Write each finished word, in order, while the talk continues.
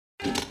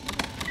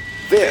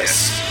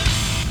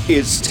This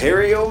is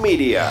Stereo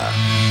Media.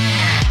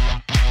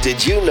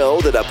 Did you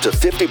know that up to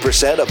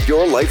 50% of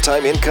your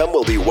lifetime income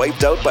will be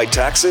wiped out by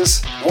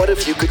taxes? What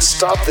if you could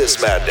stop this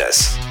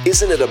madness?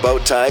 Isn't it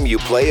about time you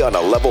play on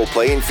a level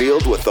playing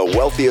field with the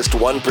wealthiest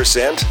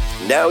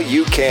 1%? Now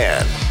you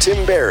can.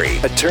 Tim Barry,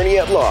 attorney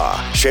at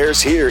law,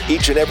 shares here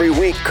each and every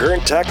week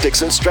current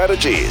tactics and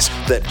strategies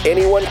that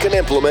anyone can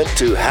implement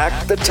to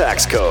hack the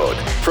tax code,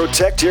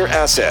 protect your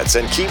assets,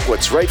 and keep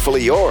what's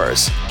rightfully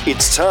yours.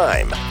 It's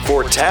time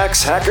for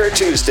Tax Hacker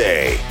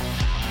Tuesday.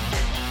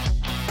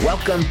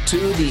 Welcome to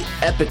the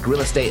Epic Real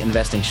Estate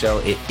Investing Show.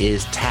 It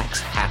is Tax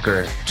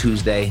Hacker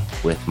Tuesday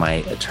with my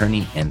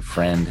attorney and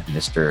friend,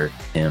 Mr.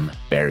 Tim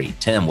Barry.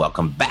 Tim,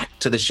 welcome back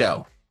to the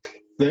show.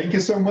 Thank you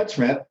so much,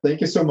 Matt. Thank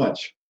you so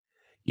much.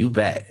 You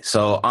bet.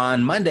 So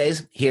on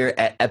Mondays here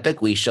at Epic,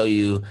 we show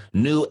you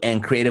new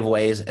and creative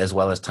ways as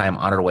well as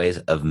time-honored ways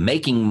of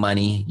making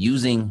money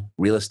using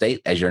real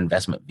estate as your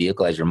investment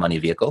vehicle, as your money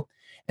vehicle.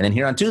 And then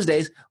here on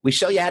Tuesdays, we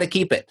show you how to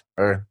keep it,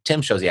 or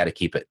Tim shows you how to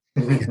keep it.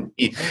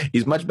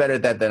 He's much better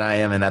at that than I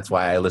am, and that's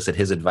why I elicit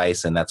his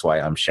advice, and that's why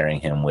I'm sharing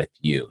him with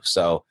you.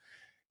 So,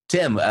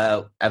 Tim,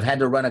 I've had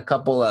to run a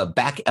couple of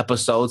back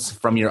episodes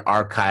from your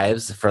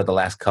archives for the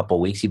last couple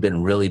of weeks. You've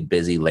been really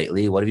busy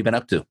lately. What have you been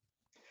up to?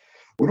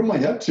 What am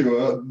I up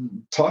to?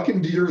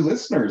 Talking to your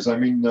listeners. I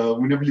mean,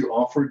 whenever you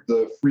offered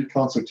the free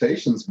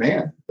consultations,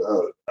 man,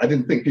 I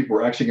didn't think people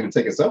were actually going to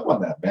take us up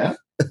on that, man.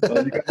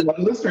 You got a lot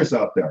of listeners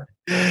out there.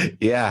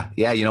 Yeah.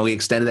 You know, we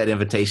extended that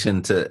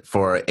invitation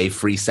for a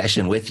free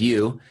session with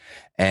you,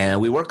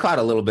 and we were caught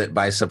a little bit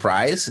by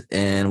surprise,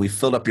 and we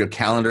filled up your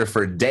calendar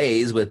for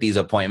days with these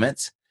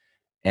appointments,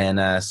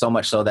 and so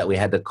much so that we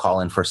had to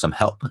call in for some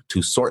help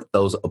to sort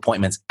those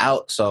appointments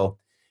out. So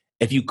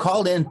if you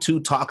called in to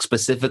talk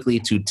specifically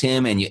to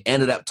Tim and you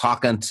ended up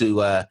talking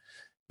to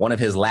one of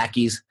his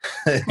lackeys,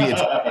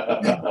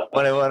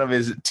 one of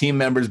his team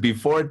members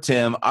before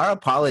Tim, our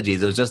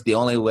apologies. It was just the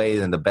only way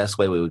and the best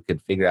way we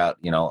could figure out,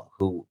 you know,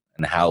 who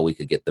and how we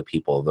could get the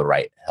people the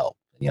right help.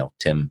 You know,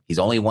 Tim, he's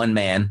only one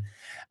man,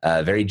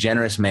 a very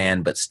generous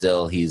man, but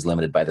still he's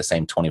limited by the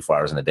same 24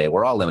 hours in a day.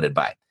 We're all limited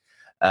by.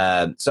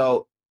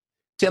 So,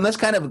 Tim, let's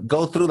kind of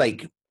go through,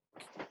 like,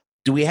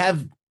 do we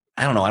have,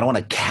 I don't know, I don't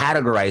want to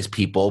categorize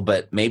people,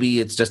 but maybe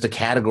it's just a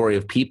category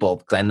of people,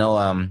 because I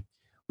know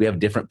we have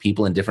different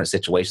people in different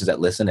situations that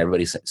listen.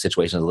 Everybody's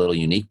situation is a little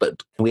unique,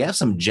 but can we have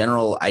some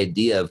general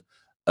idea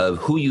of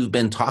who you've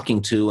been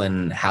talking to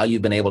and how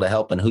you've been able to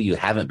help and who you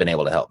haven't been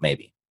able to help,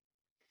 maybe?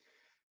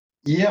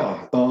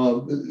 Yeah.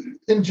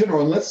 In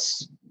general,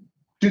 let's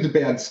do the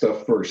bad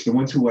stuff first, the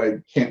ones who I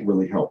can't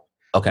really help.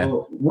 Okay.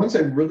 Ones I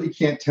really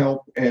can't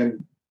help,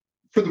 and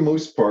for the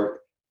most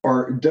part,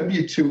 are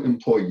W-2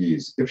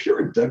 employees. If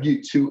you're a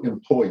W-2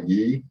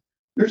 employee,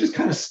 you're just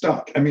kind of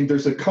stuck. I mean,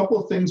 there's a couple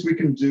of things we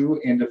can do,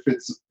 and if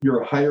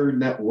you're a higher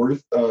net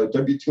worth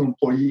W-2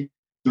 employee,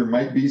 there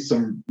might be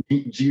some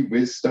neat gee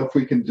whiz stuff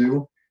we can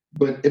do.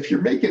 But if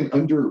you're making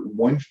under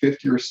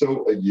 150 or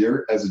so a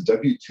year as a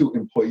W-2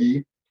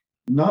 employee,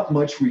 not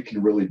much we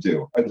can really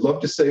do. I'd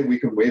love to say we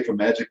can wave a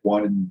magic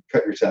wand and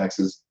cut your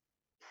taxes.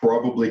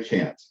 Probably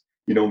can't.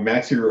 You know,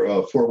 max your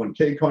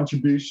 401k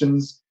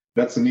contributions.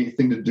 That's a neat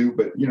thing to do,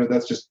 but you know,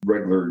 that's just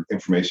regular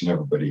information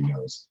everybody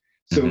knows.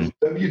 So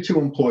W-2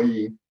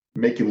 employee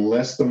making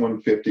less than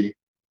 150,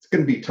 it's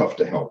going to be tough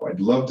to help. I'd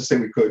love to say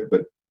we could,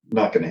 but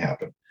not going to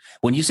happen.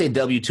 When you say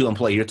W-2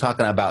 employee, you're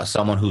talking about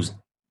someone whose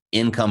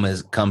income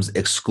comes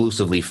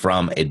exclusively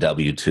from a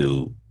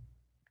W-2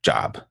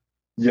 job.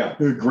 Yeah,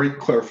 great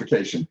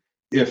clarification.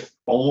 If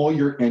all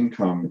your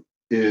income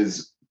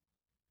is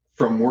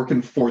from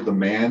working for the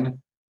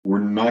man, we're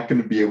not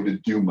going to be able to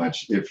do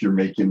much if you're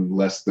making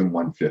less than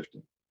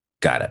 150.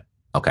 Got it.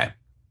 Okay.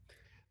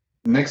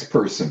 Next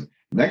person,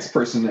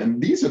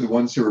 and these are the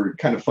ones who are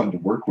kind of fun to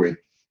work with,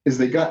 is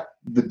they got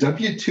the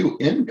W-2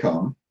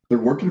 income, they're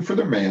working for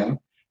their man,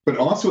 but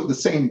also at the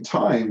same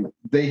time,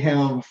 they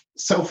have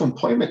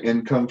self-employment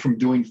income from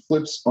doing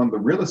flips on the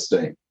real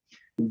estate.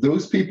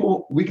 Those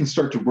people, we can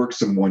start to work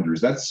some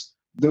wonders.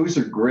 Those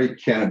are great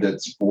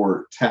candidates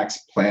for tax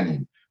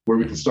planning, where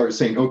we can start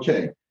saying,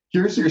 okay,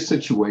 here's your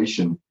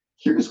situation.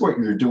 Here's what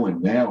you're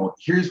doing now.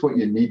 Here's what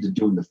you need to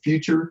do in the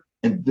future.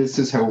 And this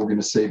is how we're going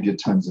to save you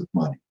tons of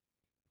money.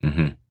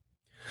 Mm-hmm.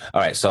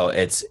 All right. So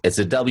it's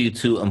a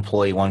W-2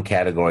 employee, one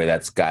category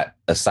that's got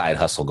a side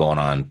hustle going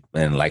on.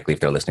 And likely if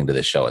they're listening to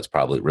this show, it's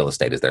probably real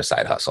estate is their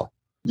side hustle.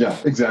 Yeah,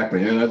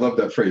 exactly. And I love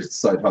that phrase,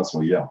 side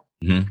hustle. Yeah.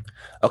 Mm-hmm.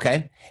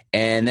 Okay.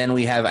 And then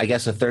we have, I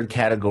guess, a third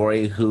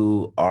category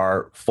who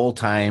are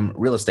full-time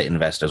real estate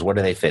investors. Where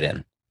do they fit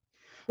in?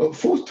 Well,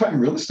 full-time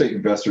real estate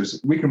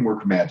investors, we can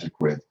work magic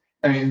with.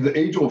 I mean, the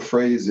age-old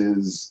phrase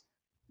is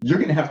you're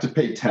going to have to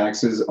pay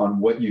taxes on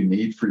what you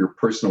need for your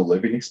personal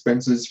living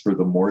expenses, for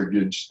the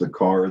mortgage, the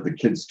car, the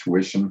kids'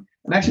 tuition.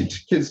 And actually,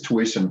 kids'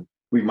 tuition,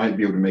 we might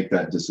be able to make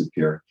that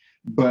disappear.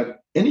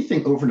 But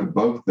anything over and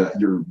above that,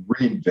 you're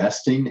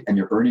reinvesting and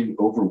you're earning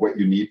over what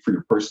you need for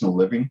your personal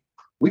living,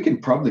 we can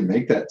probably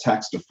make that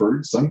tax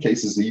deferred, some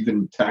cases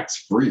even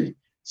tax free.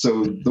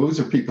 So those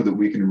are people that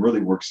we can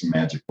really work some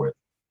magic with.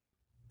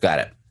 Got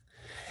it.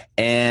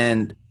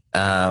 And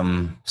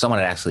someone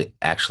had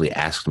actually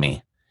asked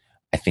me,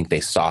 I think they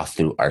saw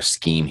through our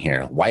scheme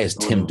here. Why is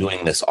Tim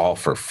doing this all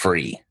for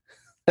free?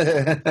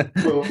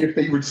 Well, if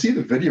they would see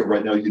the video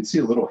right now, you'd see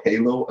a little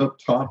halo up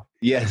top.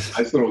 Yes.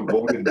 Nice little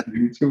golden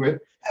hue to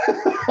it.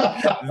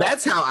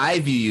 That's how I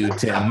view you,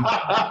 Tim.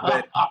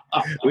 But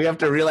we have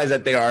to realize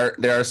that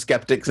there are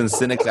skeptics and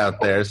cynics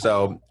out there.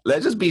 So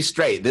let's just be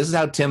straight. This is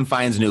how Tim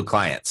finds new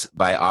clients,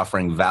 by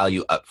offering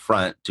value up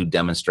front to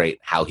demonstrate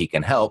how he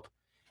can help.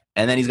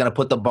 And then he's going to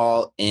put the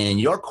ball in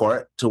your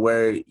court to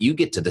where you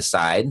get to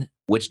decide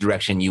which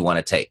direction you want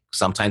to take.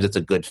 Sometimes it's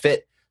a good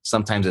fit.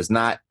 Sometimes it's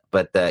not.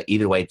 But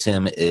either way,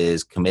 Tim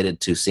is committed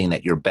to seeing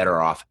that you're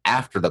better off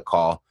after the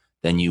call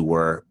than you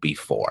were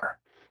before.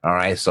 All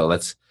right. So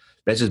let's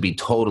just be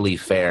totally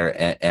fair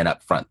and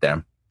upfront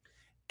there.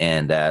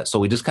 And so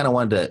we just kind of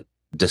wanted to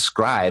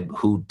describe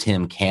who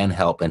Tim can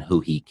help and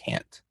who he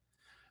can't.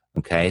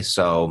 Okay.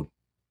 So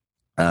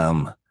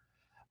I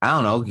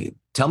don't know.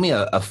 Tell me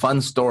a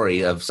fun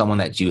story of someone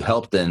that you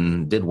helped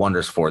and did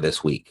wonders for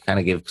this week. Kind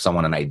of give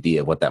someone an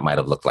idea of what that might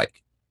have looked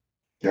like.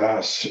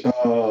 Gosh,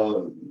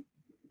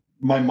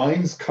 my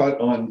mind's caught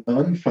on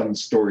unfun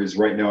stories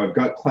right now. I've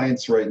got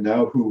clients right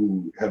now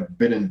who have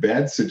been in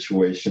bad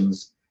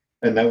situations,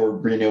 and now we're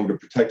being able to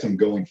protect them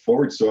going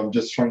forward. So I'm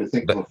just trying to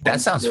think. But that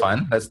sounds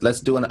fun.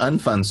 Let's do an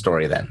unfun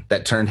story then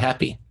that turned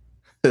happy.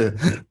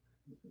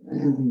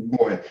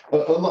 Boy,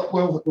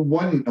 well,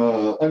 one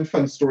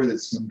unfun story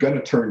that's going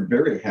to turn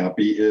very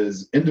happy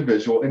is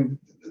individual. And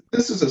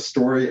this is a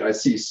story I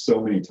see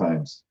so many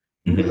times.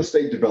 Mm-hmm. Real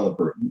estate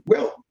developer.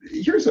 Well,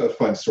 here's a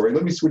fun story.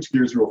 Let me switch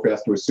gears real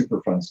fast to a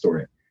super fun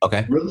story.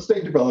 Okay. Real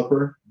estate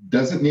developer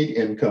doesn't need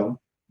income,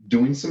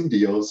 doing some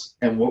deals.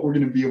 And what we're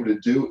going to be able to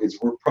do is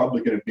we're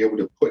probably going to be able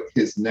to put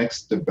his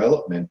next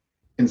development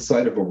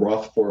inside of a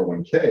Roth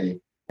 401k.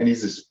 And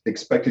he's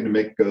expecting to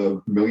make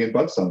 $1 million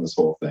on this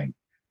whole thing.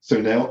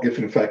 So now, if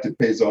in fact it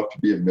pays off to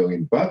be $1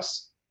 million,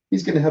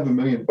 he's going to have $1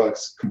 million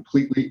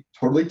completely,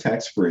 totally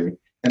tax-free.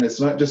 And it's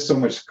not just so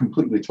much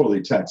completely,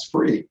 totally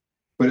tax-free,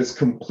 but it's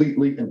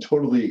completely and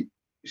totally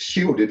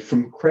shielded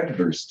from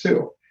creditors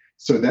too.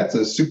 So that's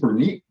a super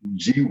neat,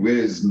 gee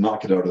whiz,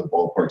 knock it out of the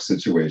ballpark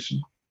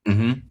situation.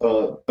 Mm-hmm.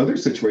 Other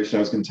situation I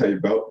was going to tell you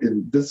about,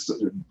 and this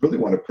I really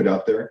want to put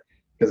out there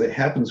because it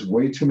happens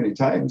way too many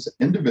times.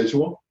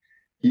 Individual,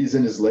 he's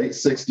in his late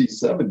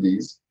 60s,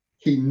 70s.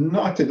 He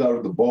knocked it out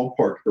of the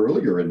ballpark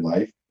earlier in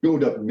life,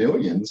 built up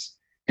millions,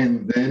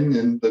 and then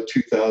in the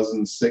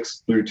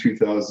 2006 through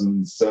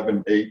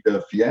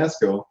 2007-8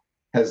 fiasco,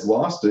 has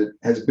lost it,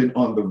 has been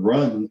on the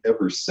run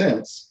ever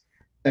since.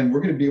 And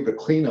we're going to be able to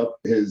clean up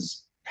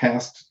his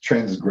past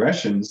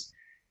transgressions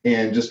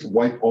and just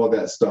wipe all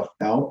that stuff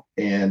out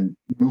and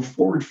move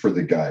forward for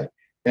the guy.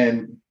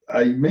 And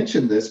I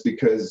mention this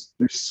because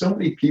there's so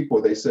many people,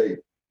 they say,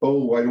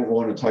 oh, I don't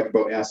want to talk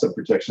about asset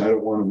protection. I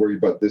don't want to worry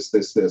about this.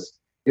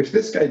 If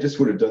this guy just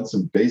would have done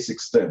some basic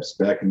steps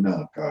back in,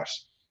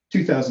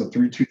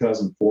 2003,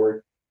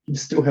 2004, he'd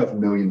still have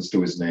millions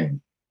to his name.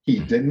 He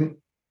didn't,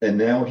 and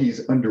now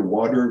he's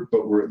underwater,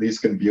 but we're at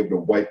least going to be able to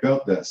wipe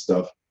out that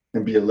stuff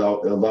and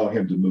allow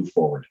him to move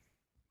forward.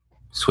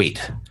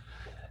 Sweet.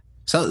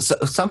 So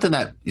something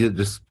that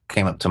just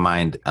came up to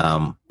mind,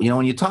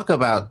 when you talk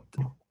about,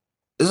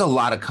 there's a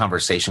lot of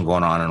conversation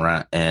going on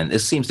around, and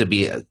this seems to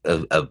be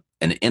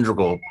an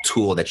integral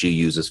tool that you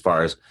use as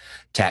far as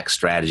tax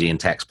strategy and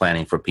tax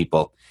planning for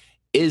people,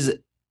 is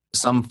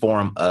some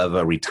form of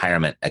a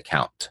retirement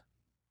account.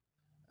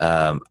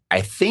 I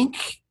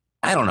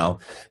don't know.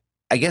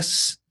 I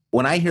guess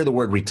when I hear the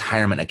word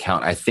retirement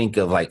account, I think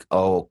of like,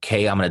 oh,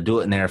 okay, I'm going to do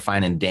it in there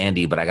fine and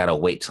dandy, but I got to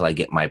wait till I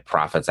get my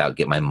profits out,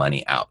 get my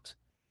money out.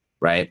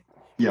 Right.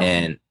 Yeah.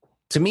 And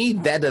to me,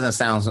 that doesn't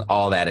sound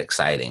all that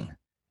exciting.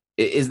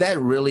 Is that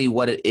really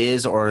what it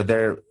is? Or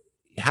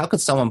how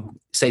could someone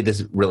say,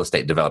 this real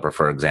estate developer,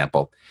 for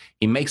example,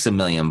 he makes $1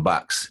 million.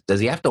 Does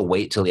he have to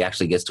wait till he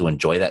actually gets to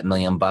enjoy that $1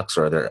 million? Or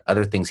are there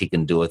other things he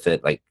can do with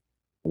it? Like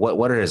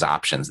what are his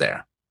options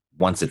there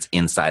once it's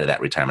inside of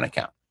that retirement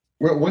account?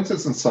 Well, once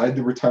it's inside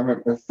the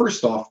retirement,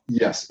 first off,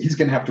 yes, he's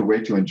going to have to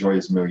wait to enjoy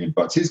his $1 million.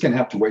 He's going to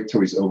have to wait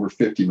till he's over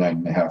 59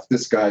 and a half.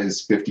 This guy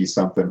is 50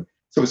 something.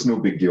 So it's no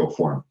big deal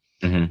for him.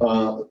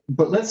 Mm-hmm.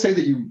 But let's say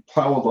that you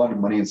plow a lot of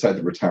money inside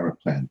the retirement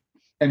plan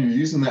and you're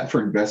using that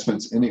for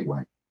investments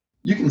anyway.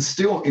 You can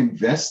still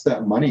invest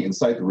that money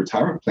inside the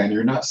retirement plan.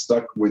 You're not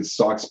stuck with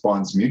stocks,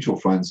 bonds, mutual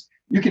funds.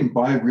 You can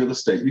buy real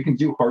estate. You can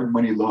do hard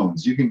money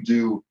loans. You can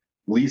do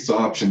lease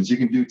options. You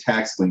can do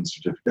tax lien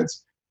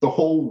certificates. The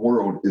whole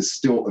world is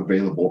still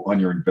available on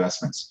your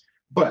investments.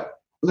 But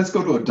let's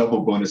go to a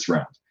double bonus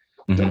round.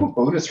 Mm-hmm. Double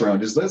bonus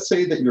round is, let's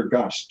say that you're,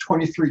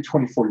 23,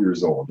 24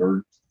 years old,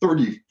 or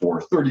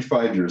 34,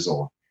 35 years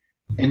old,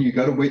 and you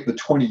got to wait the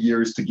 20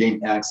 years to gain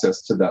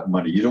access to that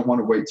money. You don't want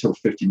to wait till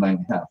 59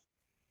 and a half.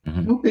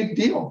 Mm-hmm. No big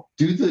deal.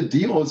 Do the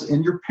deals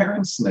in your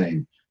parents'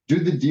 name. Do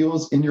the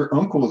deals in your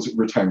uncle's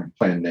retirement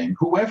plan name,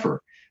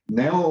 whoever.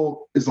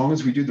 Now, as long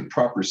as we do the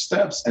proper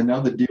steps, and now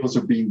the deals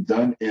are being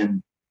done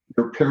in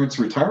your parents'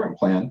 retirement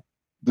plan,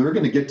 they're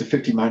going to get to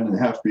 59 and a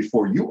half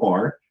before you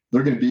are.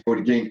 They're going to be able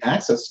to gain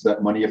access to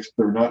that money if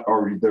they're not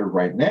already there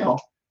right now.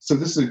 So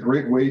this is a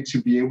great way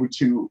to be able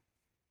to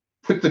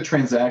put the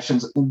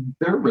transactions in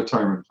their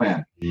retirement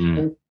plan.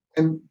 And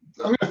I'm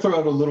going to throw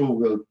out a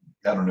little,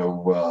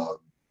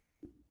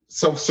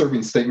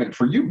 self-serving statement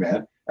for you,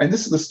 Matt. And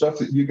this is the stuff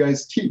that you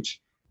guys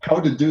teach, how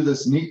to do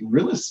this neat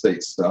real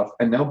estate stuff.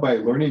 And now by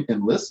learning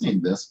and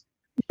listening to this,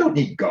 you don't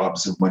need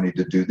gobs of money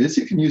to do this.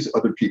 You can use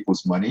other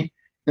people's money.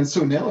 And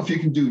so now if you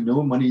can do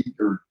no money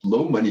or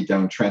low money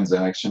down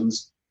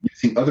transactions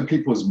using other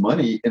people's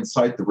money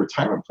inside the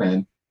retirement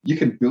plan, you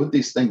can build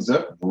these things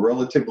up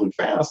relatively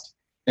fast.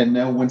 And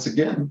now, once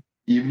again,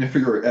 even if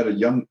you're at a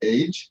young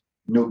age,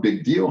 no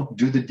big deal.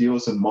 Do the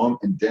deals in mom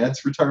and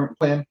dad's retirement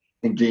plan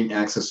and gain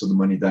access to the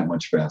money that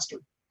much faster.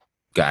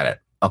 Got it.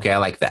 Okay, I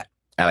like that.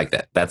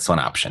 That's one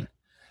option.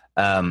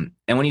 And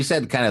when you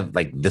said kind of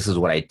like, this is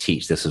what I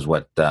teach, this is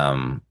what,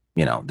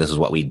 this is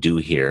what we do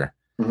here.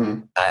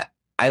 Mm-hmm.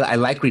 I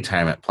like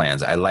retirement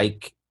plans. I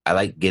like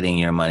getting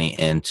your money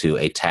into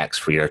a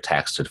tax-free or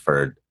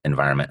tax-deferred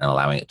environment and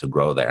allowing it to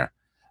grow there.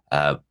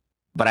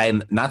 But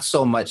I'm not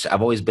so much,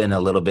 I've always been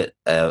a little bit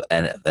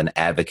an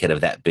advocate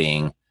of that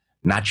being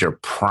not your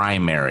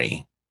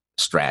primary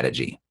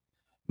strategy,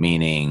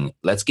 meaning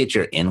let's get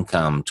your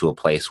income to a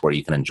place where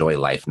you can enjoy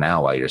life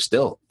now while you're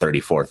still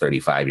 34,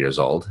 35 years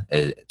old,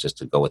 just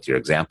to go with your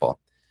example,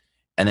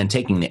 and then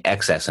taking the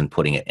excess and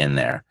putting it in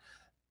there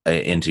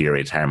into your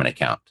retirement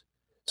account.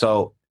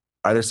 So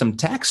are there some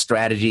tax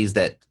strategies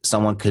that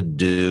someone could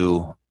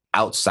do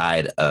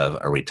outside of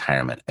a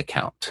retirement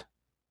account?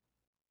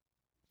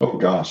 Oh,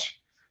 gosh.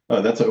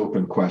 That's an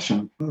open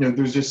question.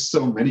 There's just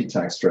so many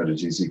tax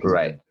strategies you can do.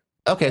 Right.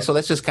 Okay, so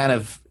let's just kind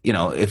of,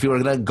 if you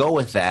were going to go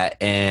with that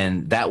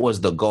and that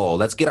was the goal,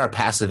 let's get our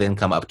passive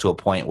income up to a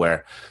point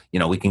where,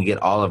 we can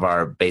get all of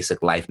our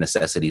basic life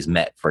necessities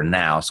met for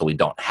now so we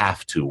don't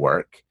have to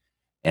work.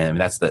 And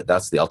that's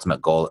the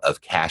ultimate goal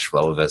of cash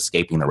flow, of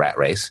escaping the rat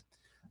race.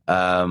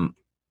 I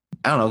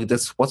don't know,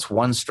 what's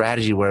one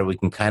strategy where we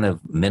can kind of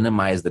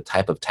minimize the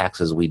type of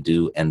taxes we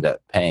do end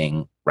up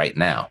paying right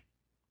now?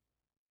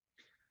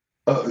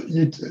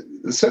 You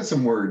said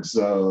some words,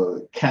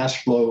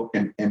 cash flow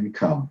and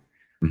income.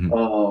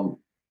 Mm-hmm.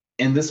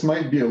 And this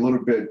might be a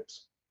little bit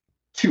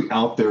too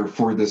out there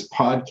for this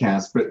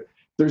podcast, but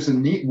there's a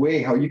neat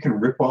way how you can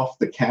rip off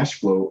the cash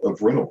flow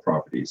of rental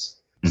properties.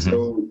 Mm-hmm.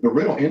 So the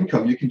rental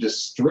income, you can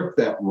just strip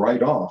that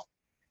right off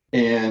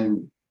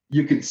and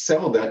you could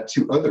sell that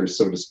to others,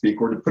 so to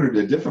speak, or to put it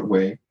a different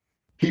way,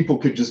 people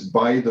could just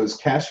buy those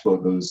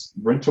those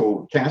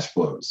rental cash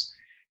flows.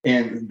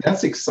 And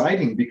that's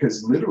exciting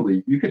because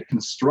literally you could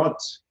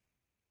construct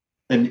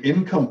an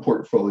income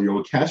portfolio,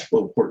 a cash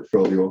flow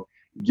portfolio,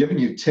 giving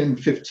you 10,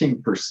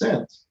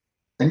 15%.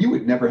 And you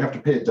would never have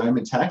to pay a dime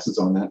in taxes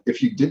on that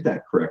if you did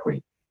that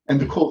correctly. And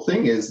the cool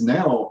thing is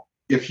now,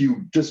 if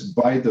you just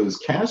buy those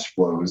cash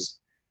flows,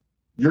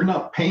 you're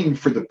not paying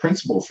for the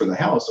principal for the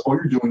house. All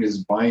you're doing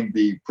is buying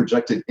the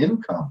projected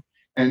income.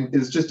 And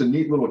it's just a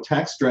neat little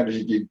tax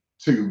strategy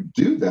to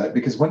do that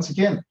because once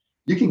again,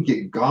 you can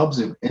get gobs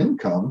of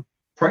income,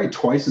 probably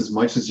twice as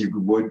much as you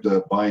would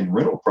buying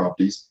rental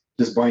properties,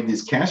 just buying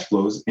these cash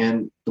flows,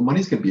 and the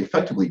money's going to be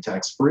effectively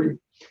tax-free.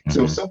 Mm-hmm.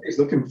 So if somebody's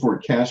looking for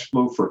cash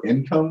flow for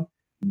income,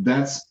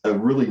 that's a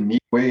really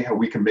neat way how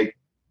we can make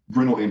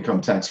rental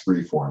income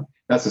tax-free for them.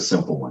 That's a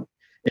simple one.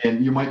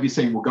 And you might be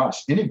saying, well,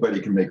 gosh, anybody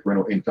can make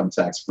rental income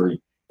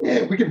tax-free.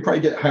 Yeah, we can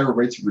probably get higher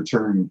rates of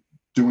return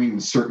doing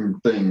certain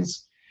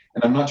things.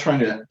 And I'm not trying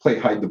to play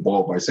hide the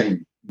ball by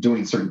saying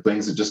doing certain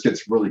things. It just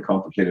gets really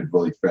complicated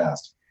really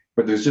fast.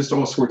 But there's just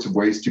all sorts of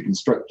ways to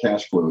construct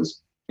cash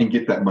flows and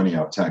get that money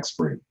out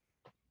tax-free.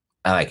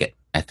 I like it.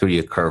 I threw you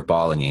a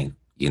curveball and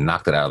you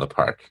knocked it out of the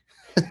park.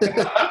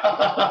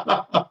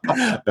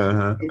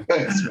 Uh-huh.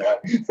 Thanks, Matt.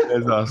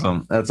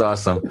 That's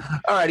awesome.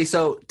 All righty.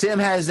 So Tim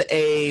has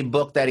a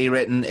book that he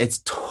written.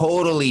 It's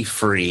totally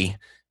free.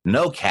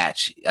 No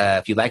catch.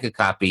 If you'd like a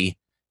copy,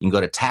 you can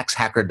go to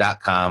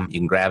taxhacker.com. You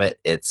can grab it.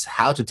 It's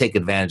how to take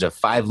advantage of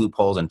 5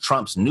 loopholes in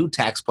Trump's new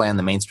tax plan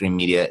the mainstream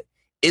media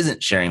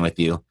isn't sharing with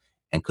you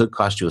and could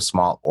cost you a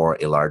small or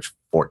a large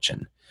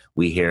fortune.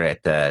 We here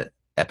at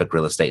Epic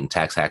Real Estate and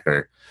Tax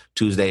Hacker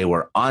Tuesday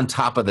were on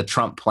top of the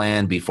Trump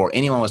plan before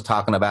anyone was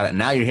talking about it.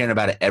 Now you're hearing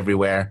about it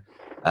everywhere.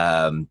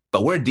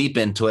 But we're deep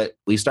into it.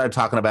 We started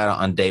talking about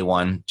it on day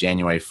 1,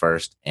 January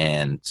 1st.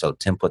 And so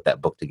Tim put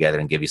that book together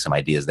and give you some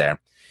ideas there.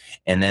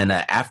 And then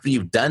after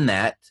you've done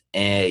that,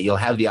 you'll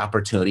have the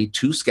opportunity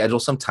to schedule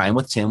some time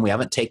with Tim. We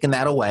haven't taken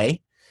that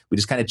away. We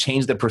just kind of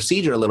changed the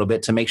procedure a little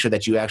bit to make sure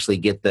that you actually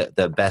get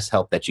the best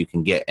help that you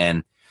can get.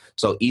 And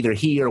so either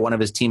he or one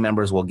of his team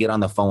members will get on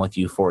the phone with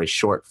you for a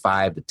short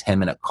 5 to 10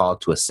 minute call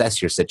to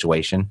assess your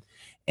situation.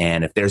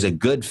 And if there's a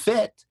good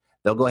fit,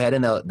 they'll go ahead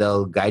and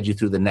they'll guide you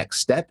through the next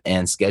step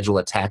and schedule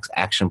a tax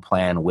action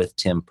plan with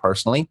Tim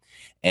personally.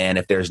 And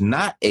if there's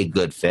not a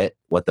good fit,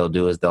 what they'll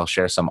do is they'll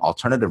share some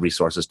alternative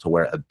resources to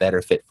where a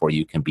better fit for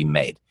you can be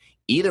made.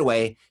 either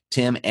way,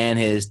 Tim and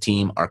his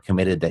team are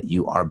committed that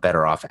you are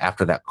better off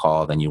after that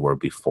call than you were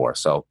before.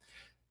 So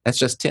that's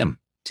just Tim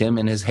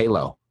and his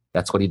halo.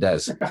 That's what he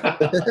does.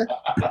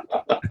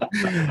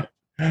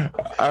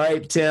 All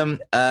right, Tim.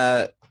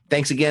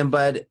 Thanks again,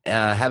 bud.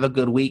 Have a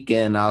good week,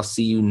 and I'll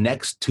see you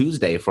next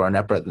Tuesday for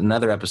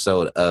another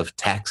episode of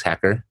Tax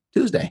Hacker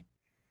Tuesday.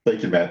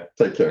 Thank you, Matt.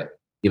 Take care.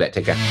 You bet.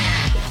 Take care.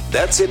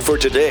 That's it for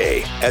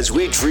today, as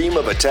we dream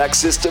of a tax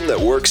system that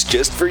works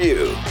just for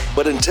you.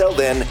 But until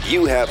then,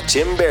 you have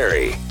Tim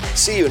Barry.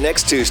 See you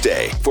next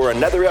Tuesday for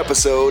another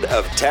episode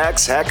of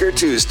Tax Hacker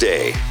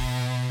Tuesday.